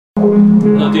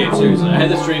No, dude, seriously. I had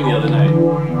this dream the other night,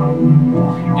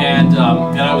 and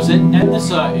I was in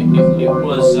this. I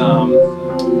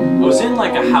was in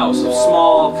like a house, a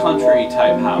small country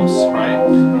type house, right?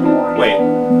 Wait,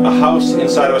 a house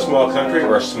inside of a small country,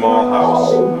 or a small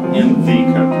house in the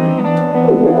country?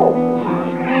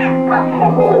 I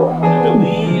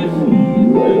believe.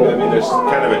 I mean, there's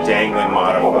kind of a dangling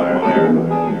modifier there.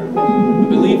 I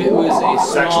believe it was a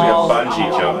It's actually a small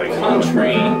bungee jumping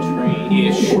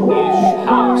country-ish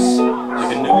house,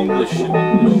 like a New English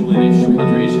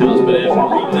country-ish house, but it had been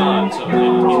redone, so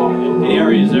in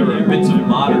areas there were bits of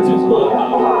modernism.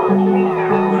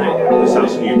 Right. This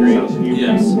house in your dreams.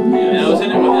 Yes. And I was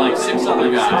in it with like 6 other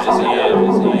guys,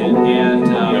 and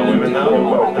no women now?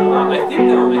 I think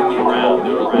they were around.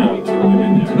 There were maybe 2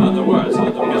 women there. No, there was,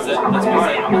 because that's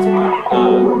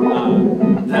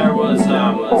there was a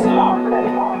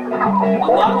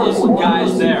lot of those guys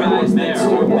there were med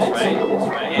students, right?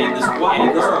 And this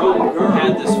one girl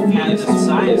had this fetus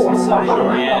inside, and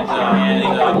they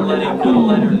couldn't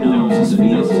let her know there was this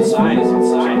fetus inside for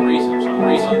some reason. So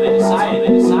they decided to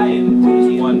do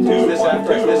this one. Is this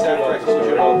after I told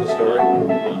you about the story?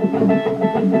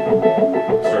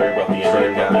 Story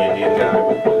about the Indian guy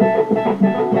with the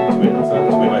twin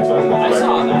lights on? I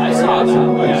saw that.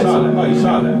 Oh, you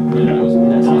saw that? Yeah, it was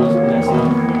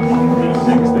disgusting.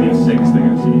 The sickest thing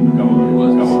I've seen. Come on. It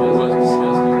was disgusting.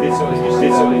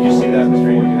 Did you see that in the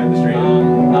stream? You had the stream?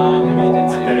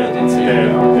 Maybe I did see it. There you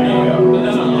go. No,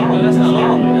 that's not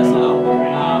all. That's not all.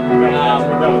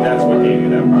 No, that's what gave you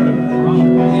that part of it.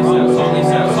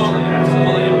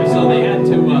 So they had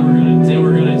to, they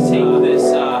were going to take this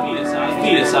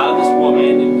fetus out of this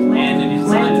woman and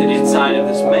plant it inside of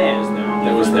this man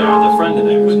that was there, the friend of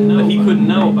theirs, but he couldn't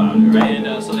know about it, right?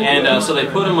 And so they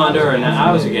put him under, and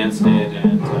I was against it,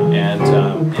 and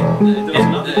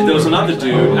there was another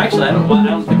dude. Actually, I don't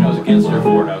think I was against it or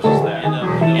for it. I was just there.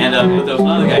 But there was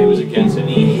another guy who was against it, and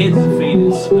he hid the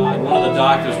fetus. One of the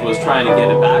doctors was trying to get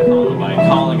it back on him by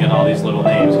calling it all these little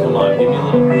names. Come on, give me a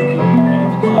little cookie.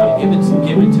 Come on, give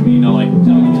it to me. You know, like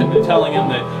telling him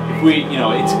that if we,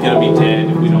 it's gonna be dead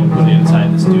if we don't put it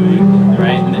inside this dude,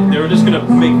 right? And they were just gonna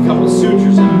make a couple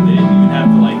sutures in it. They didn't even have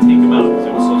to like take him out because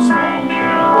it was so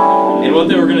small. And what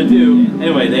they were gonna do,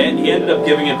 anyway, he ended up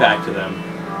giving it back to them,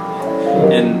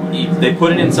 and they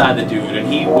put it inside the dude, and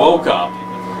he woke up.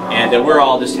 And we're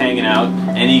all just hanging out,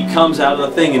 and he comes out of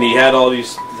the thing, and he had all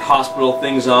these hospital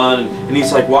things on, and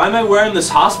he's like, why am I wearing this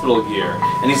hospital gear?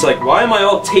 And he's like, why am I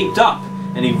all taped up?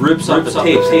 And he rips up the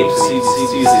tapes, and he sees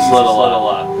these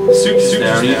little suits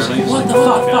there, and he's like, what the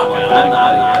fuck? I'm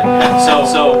out of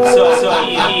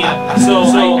here. So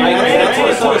I ran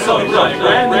this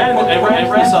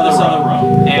other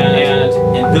room,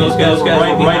 and those guys were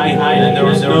right behind, and there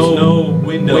was no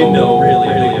window really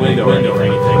or anything.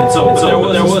 And so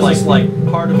there was like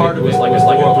part of it was like a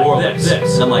door like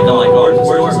this. I'm like, where's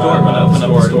the door? But I opened up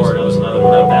the door, and there was another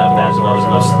one that door.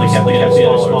 They kept getting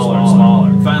smaller and smaller.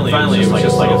 Finally, it was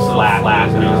just like a flat.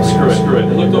 Screw it. I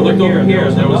looked over here,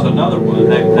 and there was another one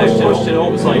that pushed it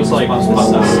open. It was like right?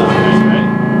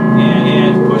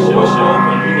 And pushed it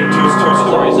open. 2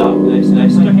 stories up. And I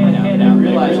stuck my head out.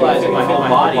 Realized I took my whole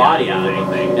body out of the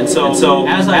thing. And so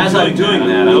as I'm doing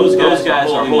that, those guys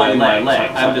are holding my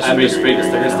legs. I'm just straight.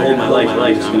 They're holding my legs.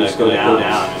 I'm just going to go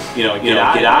down.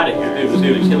 Get out of here. It was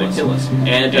going to kill us.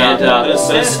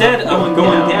 But instead of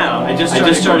going down, I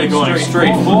just started going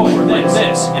straight forward like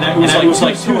this. And it was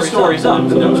like 2 stories up.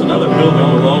 And there was another building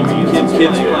below me.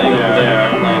 Kids playing over there,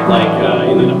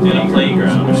 in a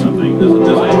playground or something. There's a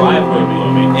driveway below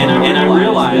me. And I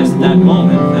realized at that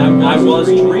moment that I was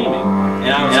dreaming. And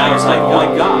I was like, oh my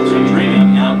gosh, I'm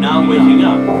dreaming, and I'm now waking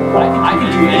up. I can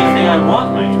do anything I want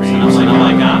in my dreams. And I'm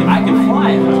like, I can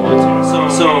fly if I want to.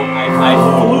 So I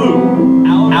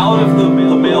flew out of the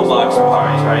mailbox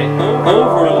part, right,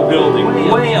 over the building,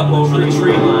 way up over the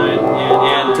tree line,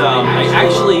 and I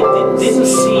actually didn't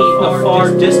see a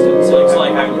far distance. So it's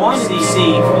like I wanted to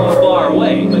see far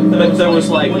away, but there was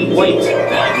like white,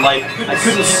 like I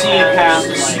couldn't see it past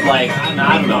like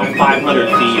I don't know 500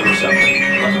 feet or something.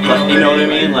 But you know what I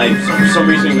mean? Like for some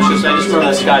reason it was I just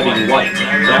remember the sky being white.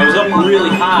 And I was up really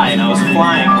high and I was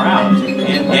flying around,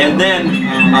 and then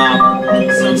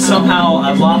somehow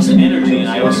I lost energy and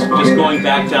I was just going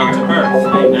back down to Earth.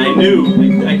 And I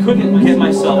knew I couldn't get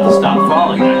myself to stop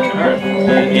falling back to Earth.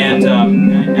 And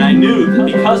I knew that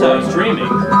because I was dreaming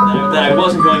that I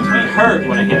wasn't going to be hurt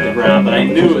when I hit the ground, but I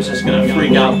knew it was just going to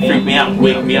freak me out,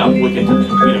 wake me up, big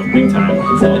time.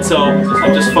 And so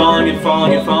I'm just falling and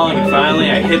finally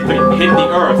I hit the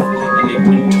earth,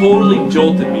 and it totally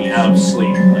jolted me out of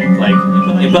sleep.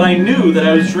 but I knew that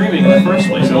I was dreaming in the first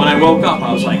place. So when I woke up,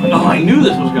 I was like, oh, I knew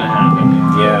this was going to happen.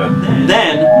 Yeah.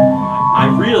 Then I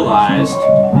realized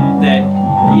that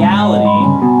reality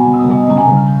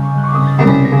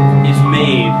is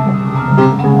made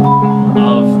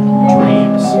of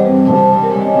dreams.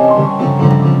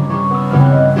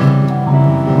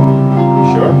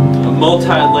 Sure. A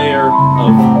multi-layer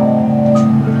of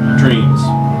dreams.